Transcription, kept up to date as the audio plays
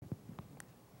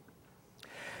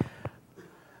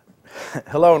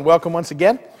Hello and welcome once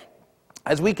again.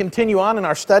 As we continue on in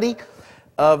our study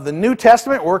of the New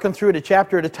Testament, working through it a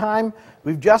chapter at a time,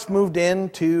 we've just moved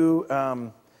into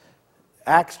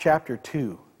Acts chapter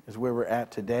 2 is where we're at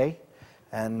today.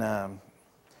 And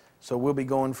so we'll be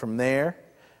going from there.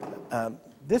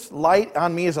 This light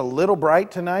on me is a little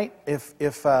bright tonight. If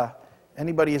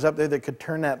anybody is up there that could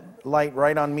turn that light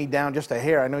right on me down just a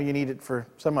hair. I know you need it for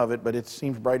some of it, but it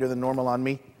seems brighter than normal on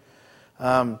me.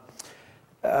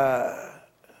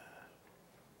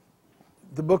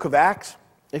 The book of Acts,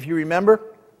 if you remember,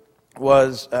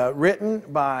 was written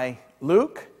by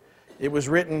Luke. It was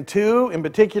written to, in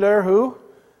particular, who?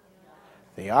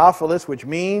 Theophilus, which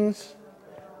means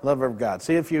lover of God.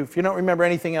 See, if you don't remember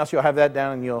anything else, you'll have that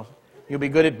down and you'll be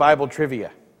good at Bible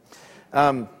trivia.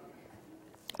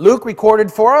 Luke recorded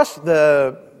for us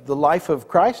the life of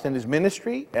Christ and his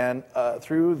ministry and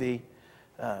through the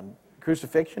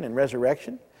crucifixion and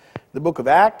resurrection. The book of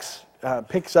Acts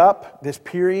picks up this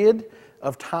period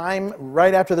of time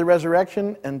right after the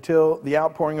resurrection until the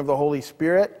outpouring of the Holy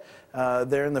Spirit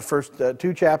there in the first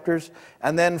two chapters.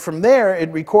 And then from there,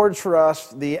 it records for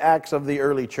us the acts of the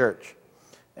early church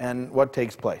and what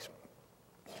takes place.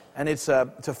 And it's a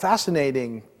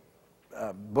fascinating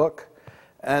book.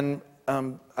 And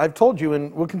I've told you,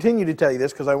 and we'll continue to tell you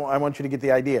this because I want you to get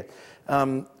the idea.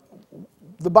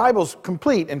 The Bible's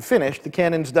complete and finished. The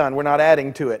canon's done. We're not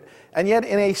adding to it. And yet,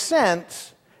 in a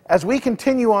sense, as we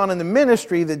continue on in the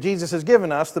ministry that Jesus has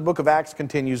given us, the book of Acts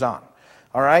continues on.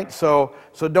 All right? So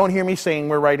don't hear me saying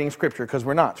we're writing Scripture, because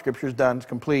we're not. Scripture's done. It's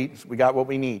complete. We got what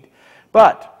we need.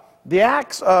 But the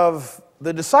acts of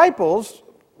the disciples,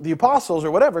 the apostles,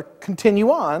 or whatever, continue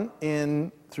on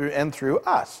through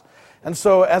us. And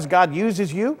so as God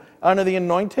uses you under the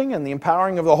anointing and the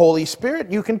empowering of the Holy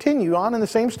Spirit, you continue on in the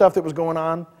same stuff that was going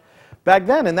on back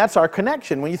then. And that's our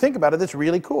connection. When you think about it, it's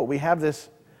really cool. We have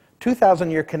this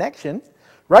 2,000-year connection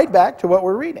right back to what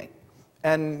we're reading.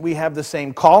 And we have the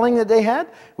same calling that they had.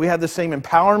 We have the same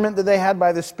empowerment that they had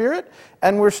by the Spirit.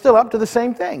 And we're still up to the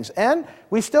same things. And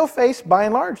we still face, by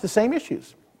and large, the same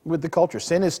issues with the culture.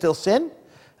 Sin is still sin.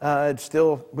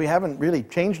 We haven't really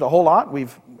changed a whole lot.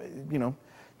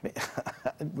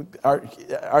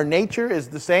 Our nature is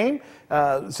the same.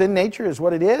 Sin nature is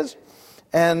what it is.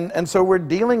 And so we're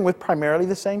dealing with primarily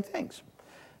the same things.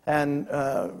 And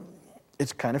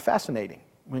it's kind of fascinating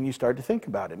when you start to think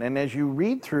about it. And as you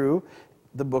read through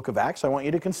the book of Acts, I want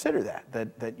you to consider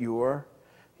that you're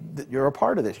a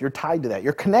part of this. You're tied to that.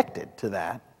 You're connected to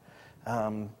that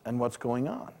and what's going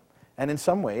on. And in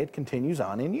some way, it continues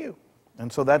on in you.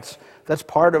 And so that's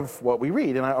part of what we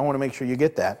read. And I want to make sure you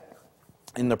get that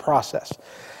in the process.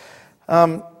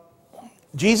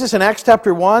 Jesus in Acts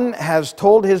chapter 1 has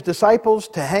told his disciples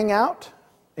to hang out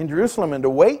in Jerusalem and to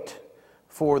wait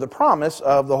for the promise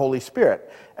of the Holy Spirit.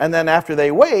 And then after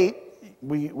they wait,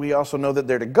 we also know that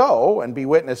they're to go and be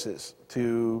witnesses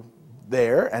to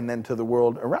there and then to the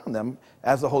world around them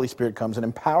as the Holy Spirit comes and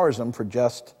empowers them for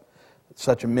just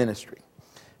such a ministry.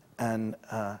 And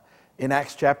in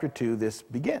Acts chapter 2, this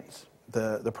begins.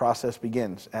 The process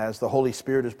begins as the Holy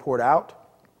Spirit is poured out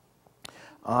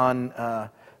on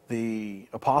the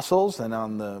apostles and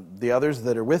on the others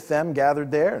that are with them gathered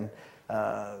there, and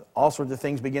all sorts of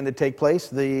things begin to take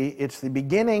place. It's the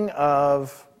beginning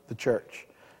of the church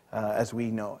as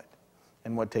we know it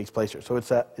and what takes place here. So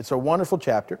it's a wonderful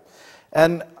chapter.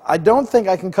 And I don't think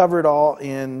I can cover it all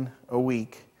in a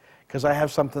week because I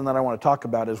have something that I want to talk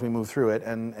about as we move through it,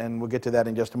 and we'll get to that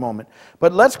in just a moment.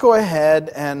 But let's go ahead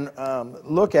and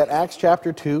look at Acts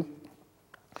chapter 2.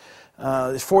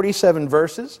 There's 47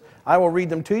 verses. I will read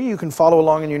them to you. You can follow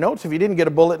along in your notes. If you didn't get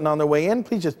a bulletin on the way in,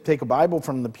 please just take a Bible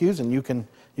from the pews and you can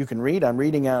read. I'm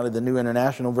reading out of the New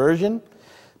International Version.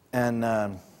 And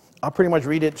I'll pretty much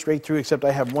read it straight through, except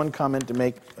I have one comment to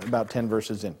make about 10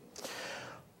 verses in.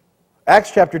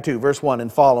 Acts chapter 2, verse 1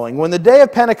 and following. When the day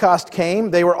of Pentecost came,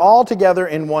 they were all together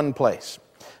in one place.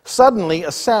 Suddenly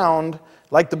a sound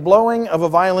like the blowing of a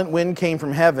violent wind came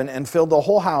from heaven and filled the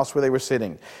whole house where they were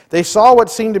sitting. They saw what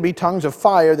seemed to be tongues of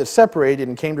fire that separated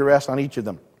and came to rest on each of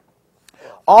them.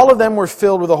 All of them were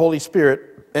filled with the Holy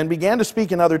Spirit and began to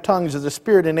speak in other tongues as the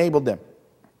Spirit enabled them.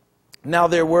 Now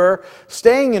there were,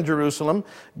 staying in Jerusalem,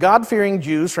 God-fearing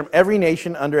Jews from every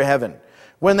nation under heaven.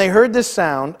 When they heard this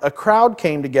sound, a crowd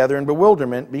came together in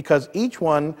bewilderment because each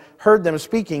one heard them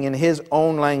speaking in his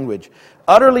own language.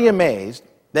 Utterly amazed,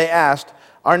 they asked,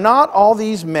 "Are not all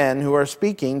these men who are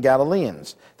speaking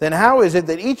Galileans? Then how is it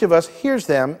that each of us hears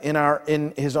them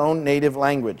in his own native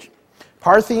language?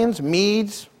 Parthians,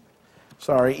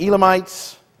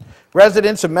 Elamites,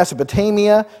 residents of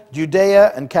Mesopotamia,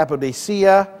 Judea and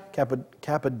Cappadocia,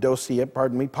 Cappadocia,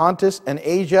 Pontus and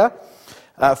Asia,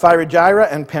 Phrygia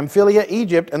and Pamphylia,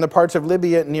 Egypt, and the parts of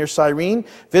Libya near Cyrene,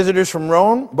 visitors from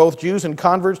Rome, both Jews and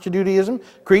converts to Judaism,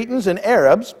 Cretans and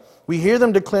Arabs. We hear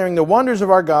them declaring the wonders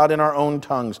of our God in our own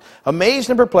tongues. Amazed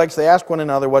and perplexed, they ask one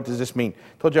another, what does this mean?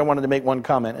 I told you I wanted to make one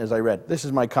comment as I read. This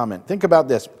is my comment. Think about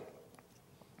this.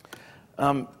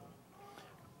 All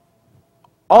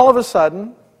of a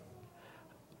sudden,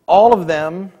 all of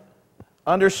them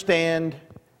understand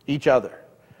each other.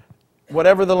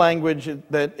 Whatever the language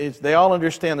that is, they all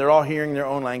understand. They're all hearing their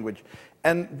own language.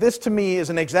 And this, to me, is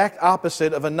an exact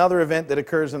opposite of another event that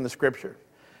occurs in the Scripture.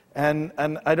 And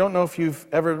I don't know if you've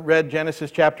ever read Genesis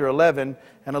chapter 11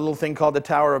 and a little thing called the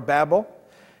Tower of Babel.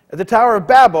 At the Tower of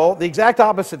Babel, the exact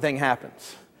opposite thing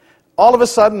happens. All of a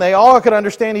sudden, they all could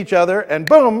understand each other, and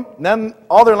boom, then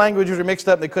all their languages were mixed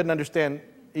up and they couldn't understand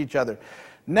each other.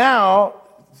 Now,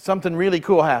 something really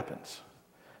cool happens.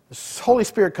 The Holy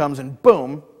Spirit comes and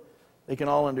boom, they can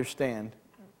all understand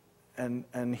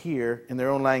and hear in their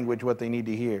own language what they need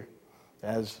to hear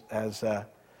as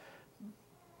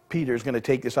Peter is going to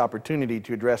take this opportunity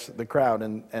to address the crowd,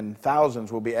 and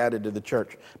thousands will be added to the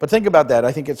church. But think about that.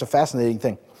 I think it's a fascinating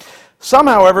thing. Some,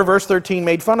 however, verse 13,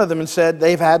 made fun of them and said,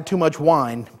 they've had too much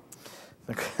wine.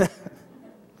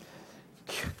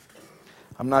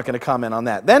 I'm not going to comment on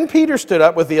that. Then Peter stood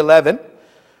up with the 11,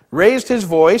 raised his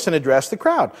voice and addressed the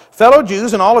crowd. Fellow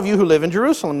Jews and all of you who live in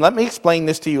Jerusalem, let me explain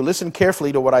this to you. Listen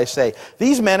carefully to what I say.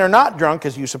 These men are not drunk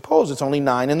as you suppose. It's only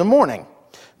 9 a.m.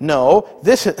 No,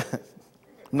 this...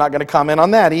 I'm not going to comment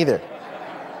on that either.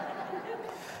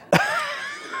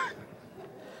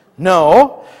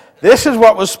 No, this is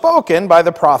what was spoken by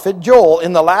the prophet Joel.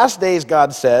 In the last days,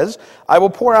 God says, I will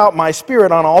pour out my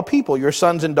spirit on all people. Your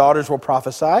sons and daughters will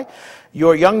prophesy.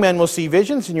 Your young men will see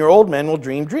visions, and your old men will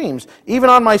dream dreams. Even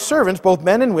on my servants, both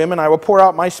men and women, I will pour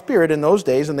out my spirit in those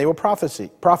days, and they will prophesy.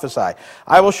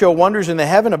 I will show wonders in the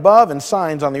heaven above and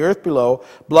signs on the earth below,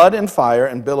 blood and fire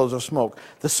and billows of smoke.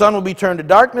 The sun will be turned to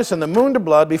darkness and the moon to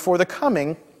blood before the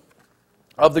coming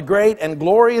of the great and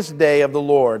glorious day of the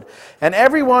Lord. And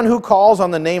everyone who calls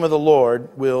on the name of the Lord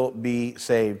will be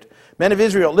saved. Men of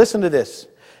Israel, listen to this.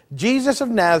 Jesus of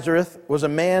Nazareth was a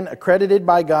man accredited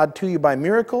by God to you by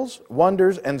miracles,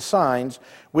 wonders, and signs,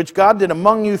 which God did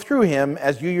among you through him,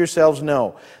 as you yourselves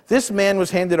know. This man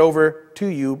was handed over to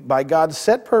you by God's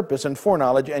set purpose and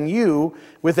foreknowledge, and you,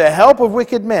 with the help of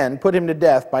wicked men, put him to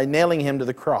death by nailing him to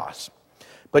the cross.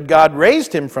 But God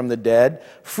raised him from the dead,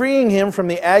 freeing him from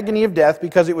the agony of death,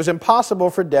 because it was impossible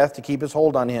for death to keep his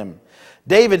hold on him.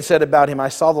 David said about him, I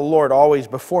saw the Lord always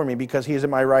before me, because he is at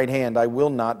my right hand, I will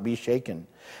not be shaken.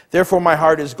 Therefore my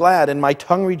heart is glad, and my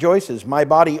tongue rejoices. My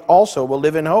body also will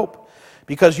live in hope,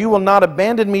 because you will not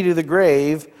abandon me to the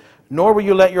grave, nor will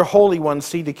you let your Holy One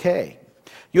see decay.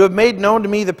 You have made known to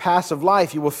me the paths of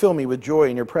life. You will fill me with joy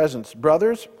in your presence.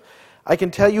 Brothers, I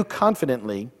can tell you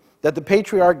confidently that the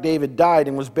patriarch David died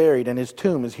and was buried, and his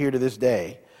tomb is here to this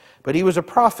day. But he was a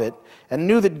prophet, and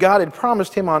knew that God had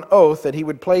promised him on oath that he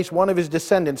would place one of his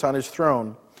descendants on his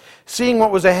throne. Seeing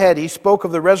what was ahead, he spoke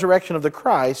of the resurrection of the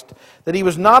Christ, that he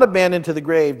was not abandoned to the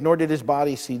grave, nor did his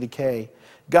body see decay.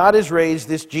 God has raised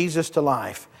this Jesus to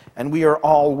life, and we are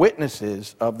all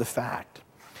witnesses of the fact.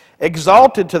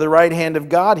 Exalted to the right hand of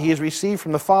God, he has received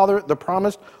from the Father the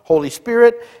promised Holy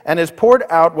Spirit, and has poured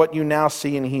out what you now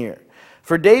see and hear.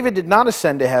 For David did not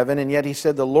ascend to heaven, and yet he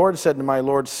said, the Lord said to my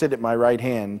Lord, sit at my right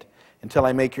hand, until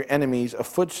I make your enemies a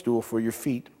footstool for your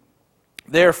feet.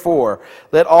 Therefore,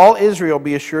 let all Israel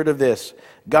be assured of this.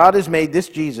 God has made this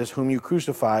Jesus, whom you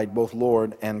crucified, both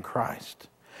Lord and Christ.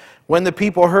 When the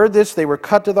people heard this, they were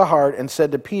cut to the heart and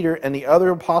said to Peter and the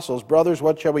other apostles, brothers,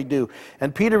 what shall we do?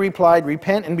 And Peter replied,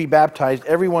 repent and be baptized,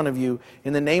 every one of you,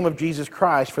 in the name of Jesus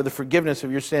Christ for the forgiveness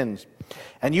of your sins.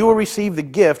 And you will receive the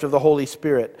gift of the Holy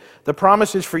Spirit. The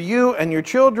promise is for you and your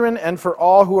children and for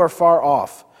all who are far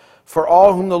off, for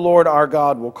all whom the Lord our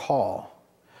God will call.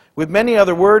 With many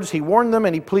other words, he warned them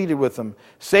and he pleaded with them,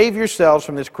 save yourselves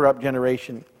from this corrupt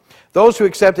generation. Those who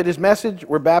accepted his message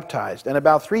were baptized, and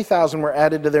about 3,000 were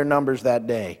added to their numbers that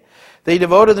day. They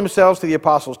devoted themselves to the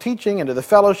apostles' teaching and to the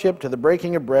fellowship, to the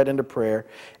breaking of bread and to prayer.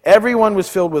 Everyone was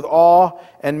filled with awe,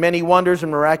 and many wonders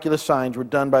and miraculous signs were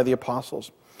done by the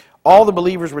apostles. All the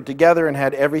believers were together and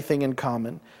had everything in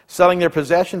common. Selling their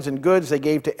possessions and goods, they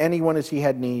gave to anyone as he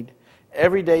had need.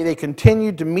 Every day they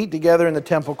continued to meet together in the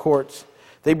temple courts.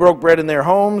 They broke bread in their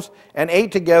homes and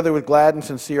ate together with glad and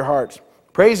sincere hearts,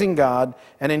 praising God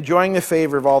and enjoying the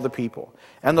favor of all the people.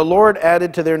 And the Lord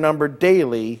added to their number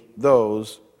daily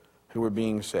those who were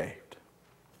being saved.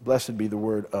 Blessed be the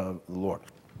word of the Lord.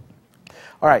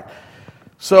 All right.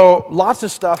 So lots of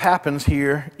stuff happens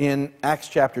here in Acts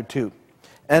chapter 2.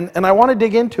 And I want to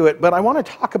dig into it, but I want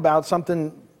to talk about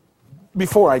something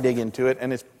before I dig into it,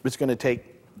 and it's going to take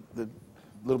the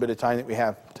little bit of time that we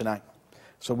have tonight.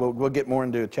 So we'll get more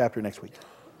into a chapter next week.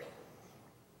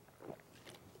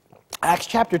 Acts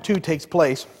chapter 2 takes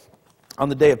place on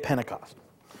the day of Pentecost,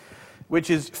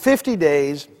 which is 50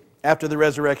 days after the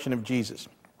resurrection of Jesus.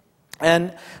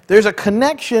 And there's a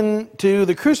connection to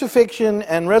the crucifixion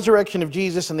and resurrection of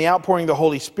Jesus and the outpouring of the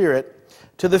Holy Spirit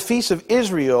to the feast of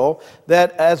Israel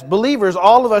that as believers,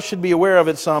 all of us should be aware of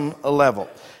at some level.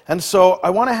 And so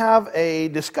I want to have a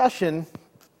discussion,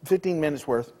 15 minutes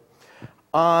worth,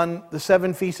 on the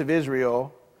 7 feasts of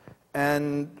Israel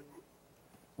and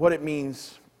what it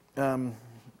means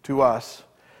to us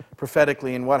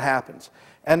prophetically and what happens.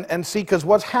 And see, because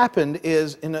what's happened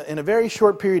is in a very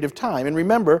short period of time, and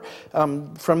remember,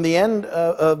 from the end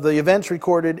of the events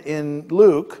recorded in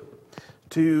Luke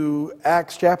to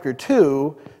Acts chapter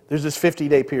 2, there's this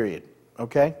 50-day period,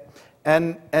 okay?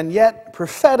 And yet,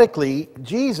 prophetically,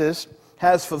 Jesus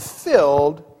has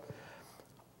fulfilled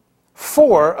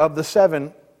 4 of the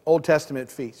 7 Old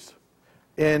Testament feasts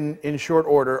in short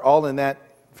order, all in that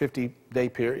 50-day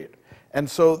period. And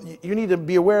so you need to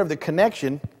be aware of the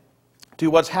connection to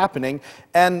what's happening.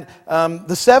 And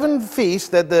the 7 feasts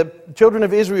that the children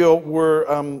of Israel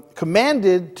were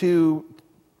commanded to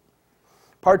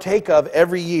partake of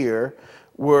every year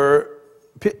were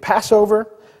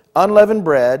Passover, unleavened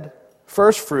bread,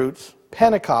 first fruits,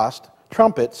 Pentecost,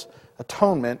 trumpets,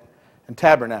 atonement, and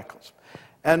tabernacles.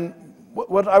 And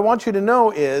what I want you to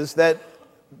know is that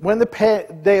when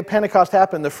the day of Pentecost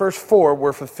happened, the first 4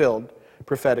 were fulfilled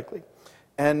prophetically.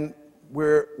 And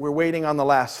we're waiting on the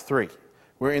last 3.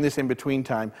 We're in this in-between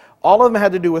time. All of them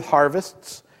had to do with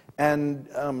harvests and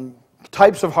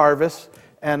types of harvests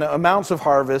and amounts of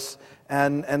harvests.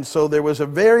 And so there was a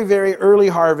very, very early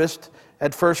harvest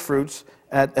at first fruits,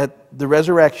 at the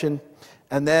resurrection.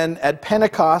 And then at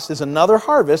Pentecost is another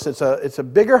harvest. It's a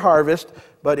bigger harvest,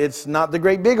 but it's not the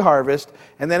great big harvest.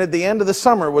 And then at the end of the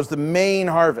summer was the main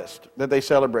harvest that they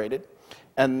celebrated.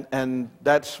 And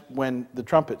that's when the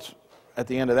trumpets, at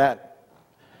the end of that,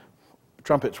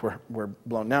 trumpets were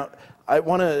blown. Now, I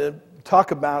want to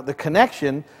talk about the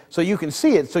connection so you can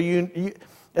see it. So you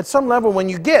at some level, when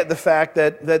you get the fact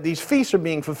that these feasts are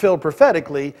being fulfilled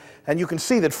prophetically, and you can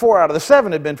see that 4 out of the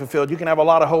 7 have been fulfilled, you can have a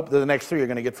lot of hope that the next 3 are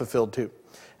going to get fulfilled too.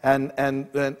 And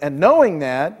knowing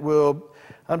that will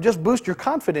just boost your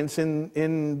confidence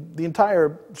in the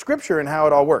entire Scripture and how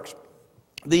it all works.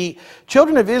 The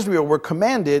children of Israel were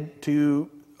commanded to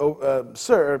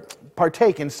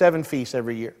partake in 7 feasts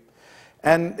every year.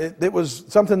 And it was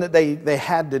something that they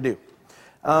had to do.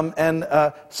 And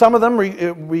some of them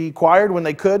required, when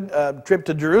they could, a trip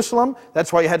to Jerusalem.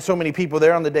 That's why you had so many people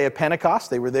there on the day of Pentecost.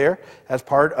 They were there as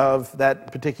part of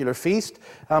that particular feast.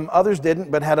 Others didn't,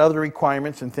 but had other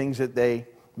requirements and things that they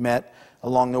met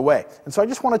along the way. And so I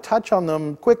just want to touch on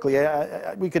them quickly.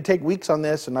 We could take weeks on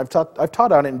this, and I've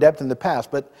taught on it in depth in the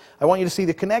past, but I want you to see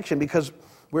the connection because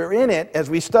we're in it as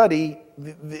we study,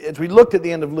 as we looked at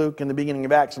the end of Luke and the beginning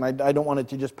of Acts, and I don't want it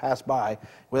to just pass by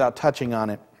without touching on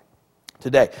it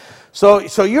today. So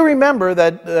you remember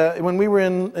that when we were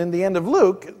in the end of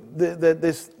Luke,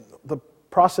 the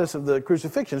process of the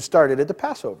crucifixion started at the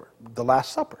Passover, the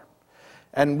Last Supper.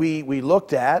 And we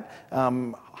looked at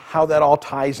how that all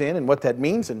ties in and what that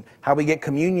means and how we get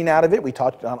communion out of it. We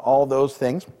talked on all those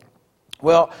things.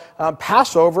 Well,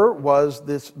 Passover was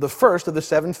the first of the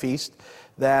 7 feasts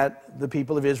that the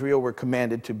people of Israel were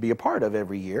commanded to be a part of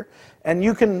every year. And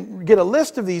you can get a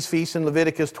list of these feasts in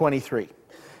Leviticus 23.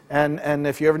 And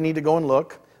if you ever need to go and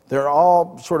look, they're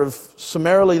all sort of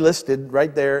summarily listed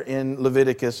right there in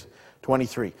Leviticus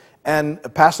 23. And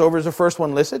Passover is the first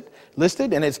one listed,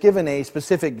 and it's given a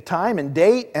specific time and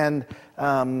date, and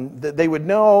they would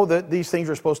know that these things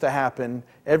are supposed to happen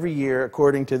every year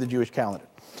according to the Jewish calendar.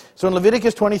 So in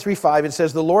Leviticus 23:5, it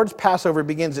says, "The Lord's Passover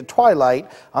begins at twilight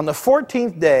on the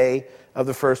 14th day of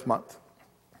the first month."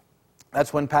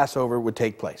 That's when Passover would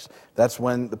take place. That's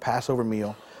when the Passover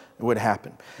meal would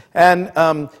happen. And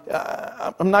I'm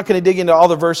not going to dig into all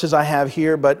the verses I have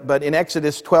here, but in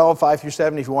Exodus 12, 5 through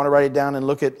 7, if you want to write it down and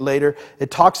look at later,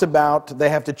 it talks about they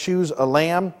have to choose a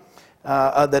lamb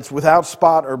that's without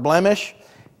spot or blemish,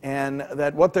 and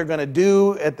that what they're going to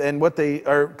do and what they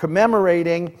are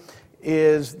commemorating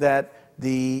is that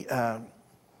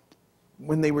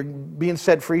when they were being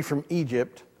set free from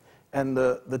Egypt and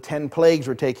the 10 plagues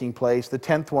were taking place, the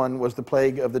 10th one was the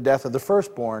plague of the death of the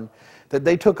firstborn, that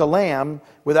they took a lamb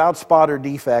without spot or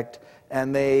defect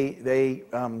and they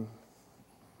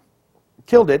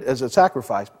killed it as a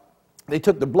sacrifice. they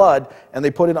took the blood and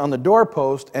they put it on the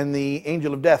doorpost, and the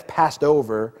angel of death passed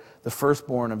over the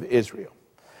firstborn of Israel.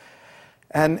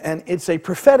 And it's a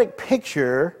prophetic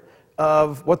picture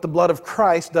of what the blood of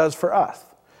Christ does for us.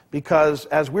 Because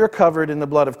as we're covered in the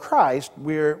blood of Christ,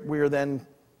 we're then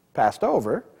passed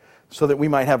over so that we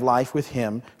might have life with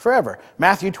him forever.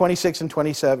 Matthew 26,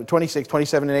 27,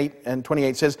 and 8 and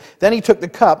 28 says, "Then he took the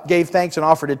cup, gave thanks, and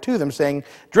offered it to them, saying,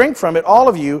 'Drink from it, all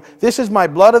of you. This is my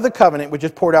blood of the covenant, which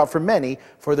is poured out for many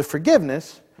for the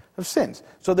forgiveness of sins.'"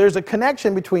 So there's a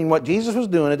connection between what Jesus was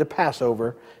doing at the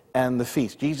Passover and the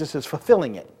feast. Jesus is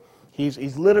fulfilling it.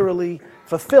 He's literally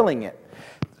fulfilling it.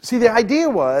 See, the idea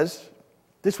was,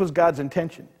 this was God's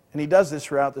intention, and he does this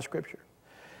throughout the Scripture,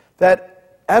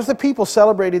 that as the people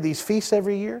celebrated these feasts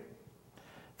every year,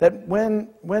 that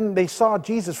when they saw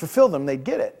Jesus fulfill them, they'd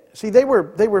get it. See, they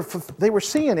were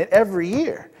seeing it every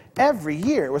year. Every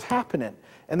year it was happening.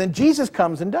 And then Jesus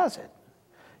comes and does it.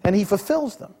 And he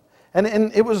fulfills them.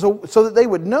 And it was so that they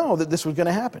would know that this was going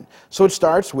to happen. So it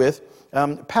starts with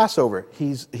Passover.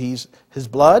 He's his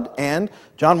blood. And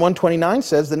John 1:29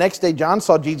 says, "The next day John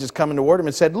saw Jesus coming toward him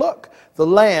and said, 'Look, the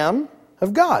Lamb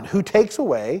of God who takes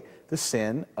away the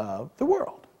sin of the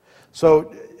world.'"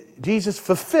 So Jesus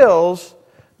fulfills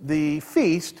the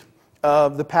feast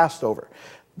of the Passover.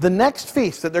 The next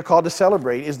feast that they're called to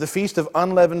celebrate is the Feast of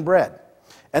Unleavened Bread.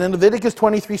 And in Leviticus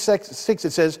 23:6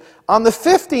 it says, "On the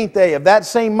 15th day of that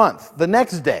same month," the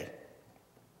next day,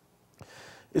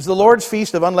 "is the Lord's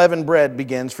Feast of Unleavened Bread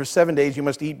begins. For 7 days you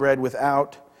must eat bread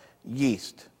without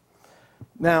yeast."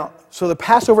 Now, so the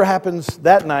Passover happens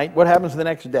that night. What happens the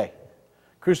next day?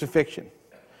 Crucifixion.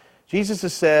 Jesus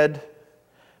has said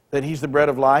that he's the bread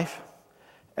of life,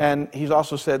 and he's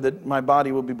also said that my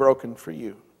body will be broken for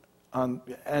you. And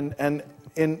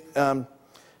in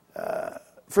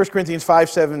 1 Corinthians 5,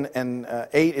 7, and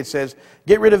 8, it says,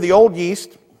 "Get rid of the old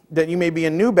yeast, that you may be a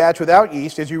new batch without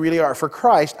yeast, as you really are. For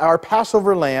Christ, our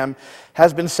Passover lamb,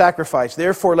 has been sacrificed.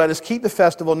 Therefore, let us keep the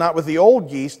festival not with the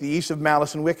old yeast, the yeast of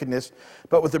malice and wickedness,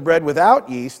 but with the bread without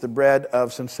yeast, the bread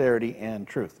of sincerity and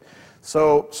truth."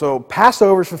 So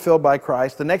Passover is fulfilled by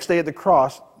Christ. The next day at the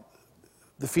cross,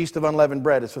 the Feast of Unleavened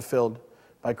Bread is fulfilled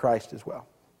by Christ as well.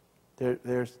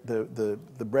 There's the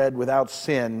bread without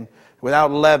sin,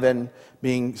 without leaven,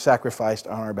 being sacrificed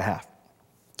on our behalf.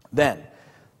 Then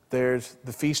there's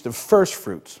the Feast of First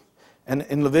Fruits. And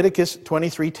in Leviticus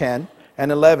 23:10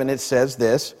 and 11 it says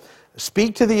this,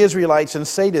 "Speak to the Israelites and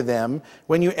say to them,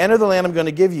 when you enter the land I'm going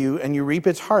to give you and you reap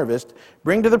its harvest,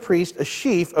 bring to the priest a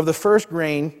sheaf of the first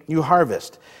grain you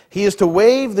harvest. He is to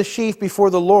wave the sheaf before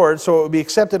the Lord so it will be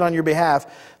accepted on your behalf.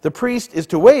 The priest is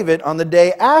to wave it on the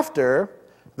day after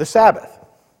the Sabbath."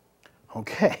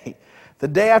 Okay. The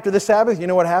day after the Sabbath, you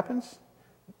know what happens?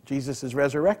 Jesus is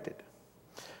resurrected.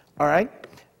 All right?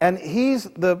 And he's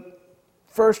the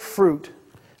first fruit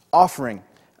offering.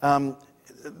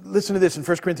 Listen to this in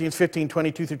 1 Corinthians 15,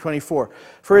 22 through 24.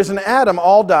 "For as in Adam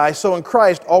all die, so in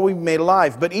Christ all we be made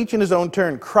alive, but each in his own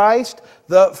turn. Christ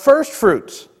the first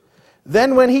fruits.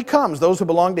 Then when he comes, those who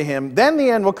belong to him, then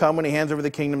the end will come when he hands over the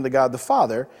kingdom to God the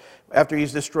Father, after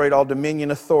he's destroyed all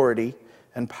dominion, authority,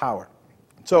 and power."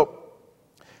 So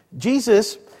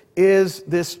Jesus is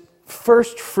this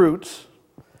first fruits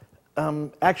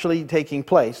actually taking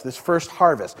place, this first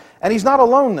harvest. And he's not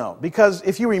alone, though, because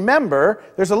if you remember,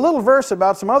 there's a little verse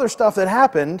about some other stuff that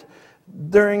happened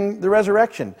during the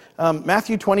resurrection.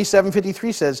 Matthew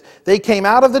 27:53 says, "They came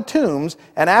out of the tombs,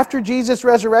 and after Jesus'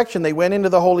 resurrection, they went into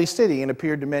the holy city and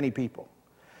appeared to many people."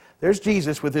 There's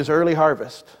Jesus with his early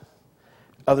harvest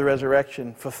of the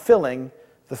resurrection, fulfilling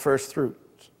the first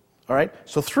fruits. All right?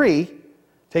 So 3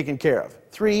 taken care of.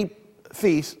 3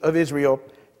 feasts of Israel,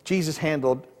 Jesus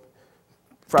handled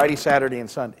Friday, Saturday, and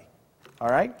Sunday. All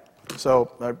right?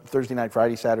 So Thursday night,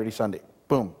 Friday, Saturday, Sunday.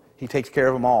 Boom. He takes care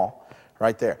of them all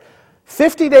right there.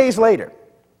 50 days later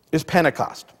is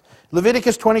Pentecost.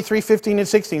 Leviticus 23:15 and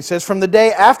 16 says, "From the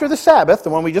day after the Sabbath," the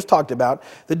one we just talked about,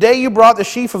 "the day you brought the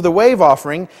sheaf of the wave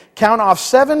offering, count off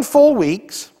 7 full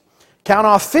weeks, count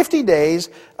off 50 days,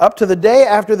 up to the day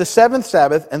after the 7th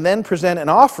Sabbath, and then present an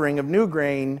offering of new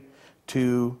grain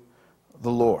to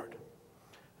the Lord."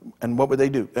 And what would they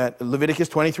do? Leviticus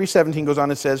 23:17 goes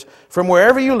on and says, "From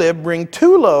wherever you live, bring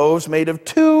 2 loaves made of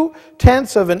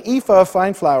 2/10 of an ephah of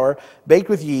fine flour, baked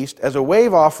with yeast, as a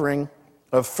wave offering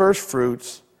of first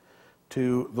fruits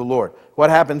to the Lord." What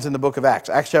happens in the book of Acts?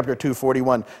 Acts chapter 2,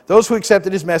 41. "Those who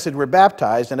accepted his message were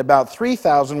baptized, and about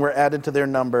 3,000 were added to their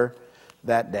number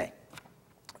that day."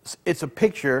 It's a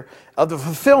picture of the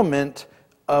fulfillment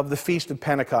of the Feast of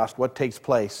Pentecost, what takes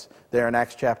place there in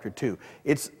Acts chapter 2.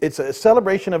 It's a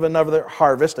celebration of another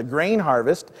harvest, a grain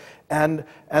harvest, and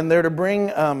they're to bring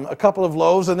a couple of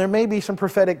loaves, and there may be some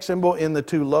prophetic symbol in the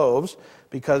 2 loaves,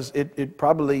 because it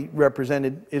probably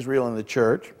represented Israel and the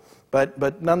church.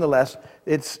 But nonetheless,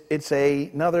 it's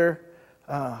another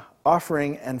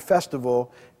offering and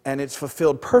festival, and it's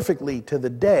fulfilled perfectly to the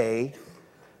day,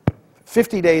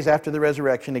 50 days after the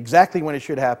resurrection, exactly when it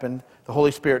should happen. The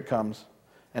Holy Spirit comes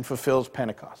and fulfills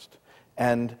Pentecost.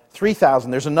 And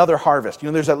 3,000, there's another harvest.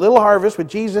 There's that little harvest with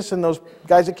Jesus and those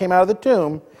guys that came out of the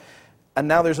tomb, and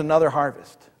now there's another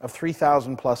harvest of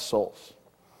 3,000 plus souls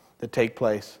that take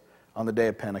place on the day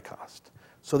of Pentecost.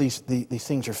 So these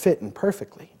things are fitting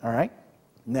perfectly, all right?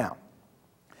 Now,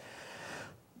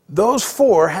 those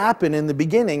 4 happen in the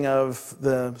beginning of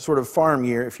the sort of farm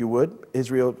year, if you would,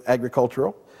 Israel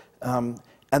agricultural. And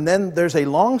then there's a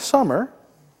long summer,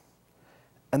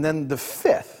 and then the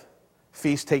 5th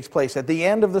feast takes place at the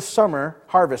end of the summer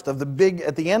harvest, at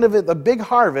the end of it, the big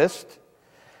harvest.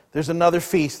 There's another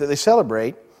feast that they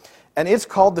celebrate, and it's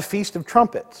called the Feast of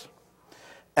Trumpets.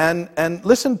 And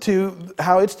listen to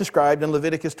how it's described in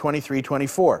Leviticus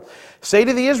 23:24. Say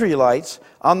to the Israelites,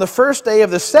 on the first day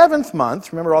of the 7th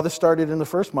month, remember all this started in the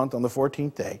first month, on the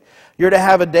 14th day, you're to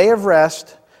have a day of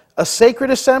rest, a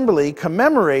sacred assembly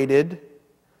commemorated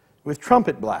with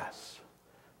trumpet blasts.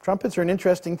 Trumpets are an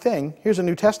interesting thing. Here's a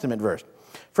New Testament verse.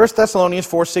 1 Thessalonians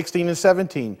 4:16 and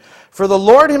 17. For the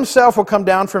Lord himself will come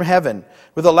down from heaven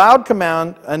with a loud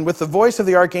command and with the voice of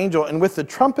the archangel and with the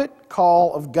trumpet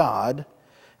call of God,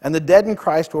 and the dead in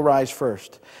Christ will rise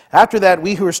first. After that,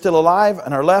 we who are still alive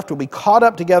and are left will be caught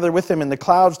up together with him in the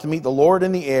clouds to meet the Lord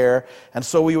in the air, and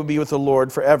so we will be with the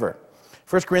Lord forever.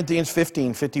 1 Corinthians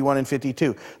 15:51 and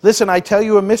 52. Listen, I tell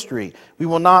you a mystery. We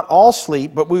will not all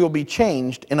sleep, but we will be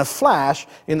changed in a flash,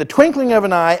 in the twinkling of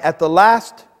an eye, at the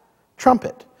last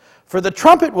trumpet. For the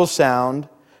trumpet will sound,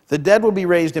 the dead will be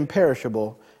raised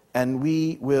imperishable, and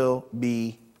we will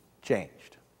be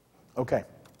changed. Okay,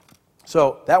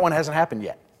 so that one hasn't happened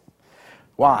yet.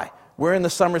 Why? We're in the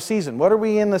summer season. What are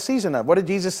we in the season of? What did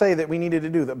Jesus say that we needed to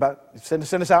do? About send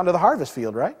us out into the harvest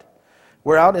field, right?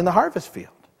 We're out in the harvest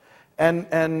field.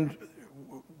 And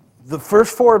the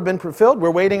first 4 have been fulfilled. We're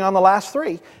waiting on the last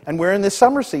 3. And we're in this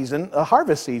summer season, a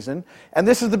harvest season. And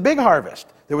this is the big harvest.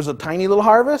 There was a tiny little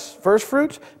harvest, first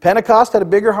fruits. Pentecost had a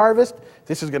bigger harvest.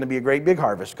 This is going to be a great big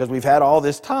harvest because we've had all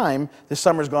this time. This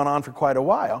summer's gone on for quite a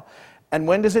while. And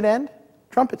when does it end?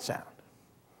 Trumpet sound.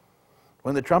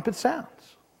 When the trumpet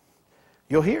sounds,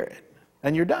 you'll hear it,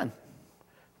 and you're done.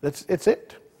 It's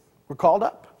it. We're called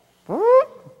up.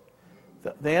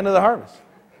 The end of the harvest.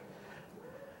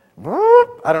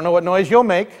 I don't know what noise you'll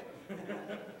make.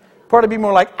 Probably be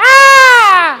more like,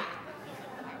 ah!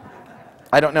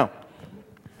 I don't know.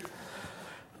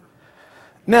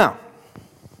 Now,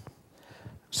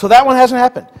 so that one hasn't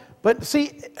happened. But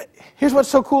see, here's what's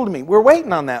so cool to me. We're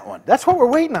waiting on that one. That's what we're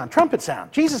waiting on. Trumpet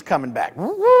sound. Jesus coming back.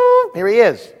 Here he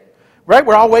is. Right?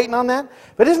 We're all waiting on that.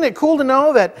 But isn't it cool to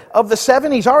know that of the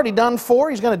 7, he's already done 4.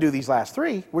 He's going to do these last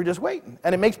 3. We're just waiting.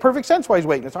 And it makes perfect sense why he's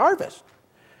waiting. It's a harvest.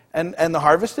 And the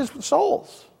harvest is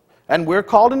souls. And we're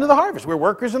called into the harvest. We're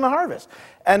workers in the harvest.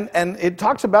 And it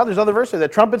talks about, there's other verses,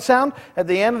 that trumpet sound at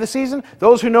the end of the season.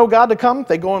 Those who know God to come,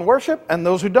 they go and worship. And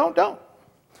those who don't.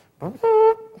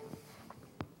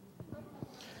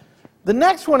 The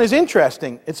next one is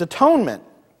interesting. It's atonement.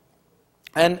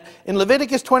 And in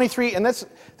Leviticus 23, and this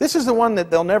is the one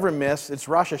that they'll never miss, it's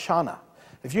Rosh Hashanah.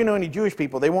 If you know any Jewish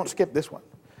people, they won't skip this one.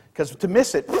 Because to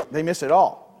miss it, they miss it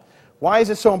all. Why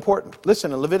is it so important?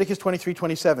 Listen, in Leviticus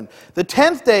 23:27, the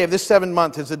 10th day of this 7th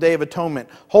month is the day of atonement.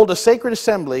 Hold a sacred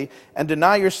assembly and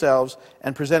deny yourselves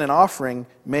and present an offering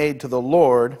made to the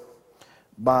Lord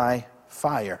by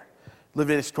fire.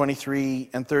 Leviticus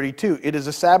 23:32. It is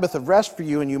a Sabbath of rest for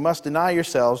you, and you must deny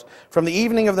yourselves. From the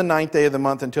evening of the 9th day of the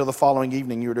month until the following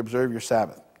evening, you are to observe your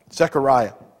Sabbath.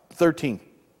 Zechariah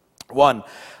 13:1.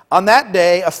 On that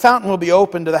day, a fountain will be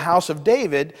opened to the house of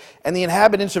David and the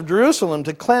inhabitants of Jerusalem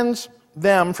to cleanse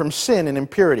them from sin and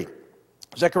impurity.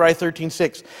 Zechariah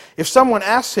 13:6. If someone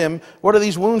asks him, what are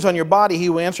these wounds on your body? He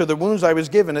will answer, the wounds I was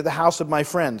given at the house of my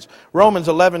friends. Romans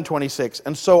 11:26.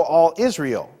 And so all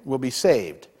Israel will be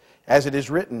saved. As it is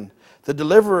written, the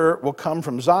deliverer will come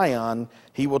from Zion.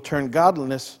 He will turn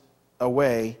godlessness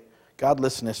away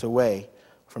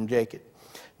from Jacob.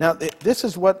 Now, this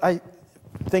is what I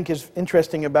think is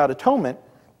interesting about atonement,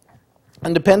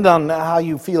 and depend on how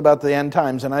you feel about the end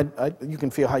times, and you can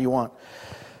feel how you want,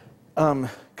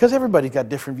 because everybody's got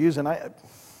different views, and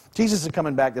Jesus is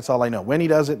coming back, that's all I know. When he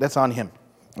does it, that's on him,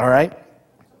 all right?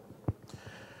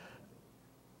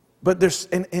 But there's,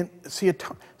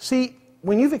 see,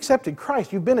 when you've accepted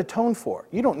Christ, you've been atoned for.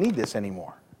 You don't need this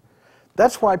anymore.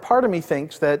 That's why part of me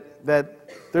thinks that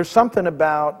there's something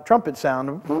about trumpet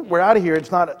sound. We're out of here.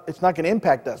 It's not going to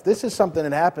impact us. This is something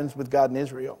that happens with God and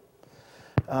Israel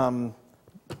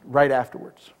right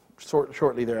afterwards,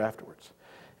 shortly thereafterwards.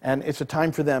 And it's a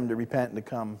time for them to repent and to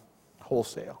come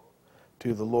wholesale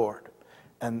to the Lord.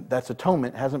 And that's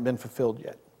atonement hasn't been fulfilled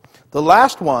yet. The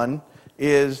last one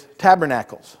is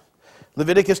tabernacles.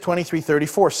 Leviticus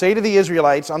 23:34. Say to the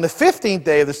Israelites, on the 15th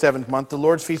day of the 7th month, the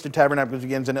Lord's Feast of Tabernacles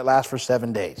begins, and it lasts for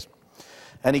 7 days.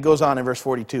 And he goes on in verse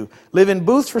 42. Live in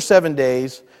booths for 7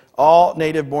 days. All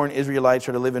native-born Israelites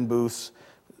are to live in booths.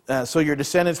 So your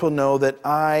descendants will know that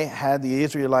I had the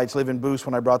Israelites live in booths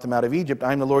when I brought them out of Egypt.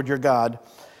 I am the Lord your God.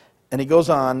 And he goes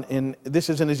on, this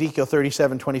is in Ezekiel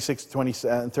 37, 26,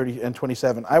 20, and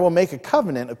 27. I will make a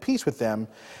covenant of peace with them.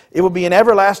 It will be an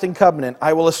everlasting covenant.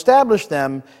 I will establish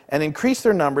them and increase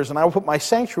their numbers, and I will put my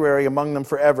sanctuary among them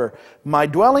forever. My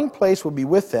dwelling place will be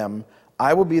with them.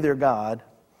 I will be their God,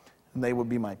 and they will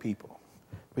be my people,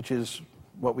 which is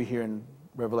what we hear in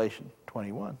Revelation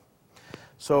 21.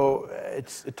 So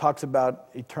it talks about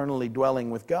eternally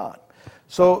dwelling with God.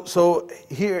 So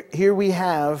here we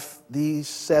have these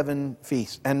 7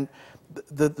 feasts. And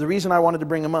the reason I wanted to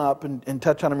bring them up and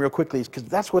touch on them real quickly is because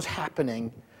that's what's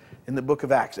happening in the book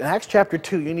of Acts. In Acts chapter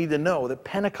 2, you need to know that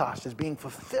Pentecost is being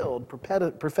fulfilled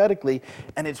prophetically,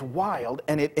 and it's wild,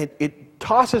 and it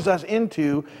tosses us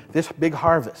into this big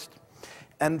harvest.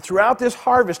 And throughout this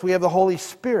harvest, we have the Holy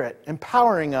Spirit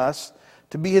empowering us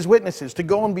to be His witnesses, to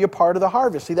go and be a part of the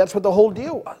harvest. See, that's what the whole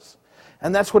deal was.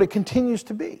 And that's what it continues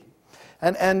to be.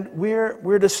 And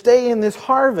we're to stay in this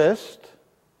harvest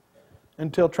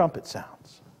until trumpet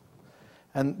sounds.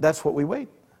 And that's what we wait.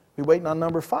 We're waiting on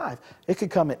number 5. It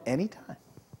could come at any time.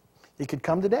 It could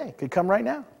come today. It could come right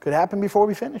now. It could happen before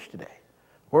we finish today.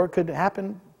 Or it could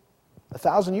happen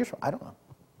 1,000 years from now. I don't know.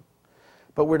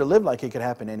 But we're to live like it could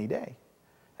happen any day.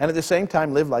 And at the same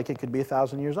time, live like it could be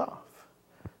 1,000 years off.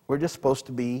 We're just supposed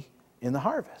to be in the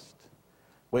harvest,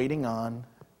 waiting on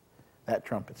that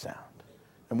trumpet sound.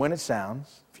 And when it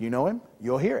sounds, if you know Him,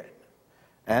 you'll hear it.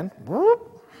 And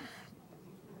whoop.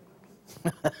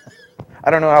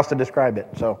 I don't know how else to describe it,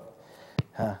 so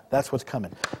that's what's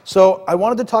coming. So I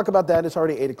wanted to talk about that. It's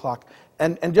already 8 o'clock.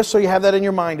 And just so you have that in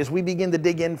your mind, as we begin to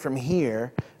dig in from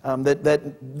here,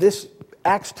 that this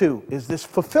Acts 2 is this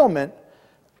fulfillment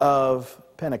of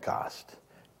Pentecost.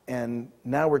 And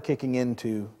now we're kicking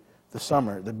into the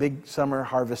summer, the big summer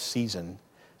harvest season,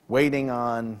 waiting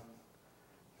on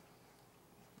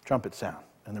trumpet sound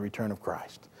and the return of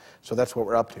Christ. So that's what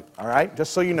we're up to, all right?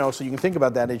 Just so you know, so you can think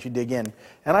about that as you dig in.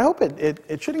 And I hope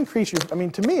it should increase your,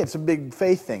 to me it's a big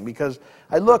faith thing, because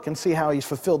I look and see how He's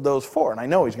fulfilled those 4, and I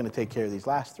know He's going to take care of these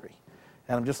last 3.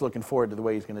 And I'm just looking forward to the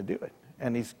way He's going to do it.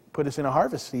 And He's put us in a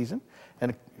harvest season,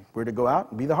 and we're to go out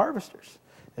and be the harvesters.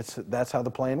 That's how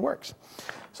the plan works.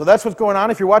 So that's what's going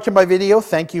on. If you're watching by video,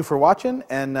 thank you for watching.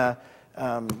 And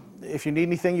if you need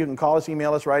anything, you can call us,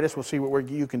 email us, write us. We'll see what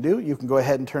you can do. You can go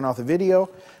ahead and turn off the video.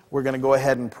 We're going to go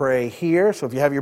ahead and pray here. So if you have your